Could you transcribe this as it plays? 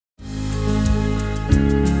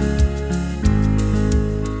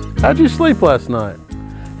How'd you sleep last night?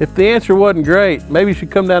 If the answer wasn't great, maybe you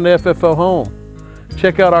should come down to FFO Home.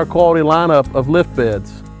 Check out our quality lineup of lift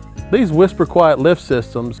beds. These whisper quiet lift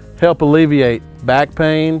systems help alleviate back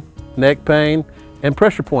pain, neck pain, and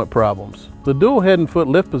pressure point problems. The dual head and foot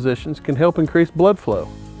lift positions can help increase blood flow.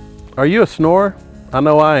 Are you a snorer? I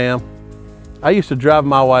know I am. I used to drive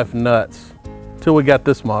my wife nuts till we got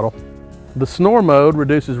this model. The snore mode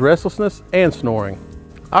reduces restlessness and snoring.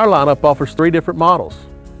 Our lineup offers 3 different models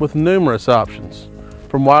with numerous options,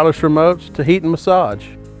 from wireless remotes to heat and massage.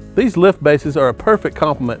 These lift bases are a perfect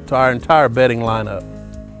complement to our entire bedding lineup.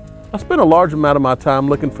 I spend a large amount of my time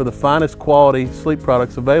looking for the finest quality sleep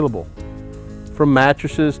products available, from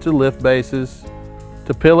mattresses to lift bases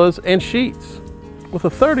to pillows and sheets. With a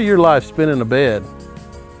 30-year lifespan in a bed,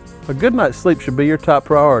 a good night's sleep should be your top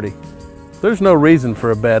priority. There's no reason for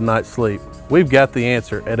a bad night's sleep. We've got the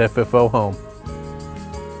answer at FFO Home.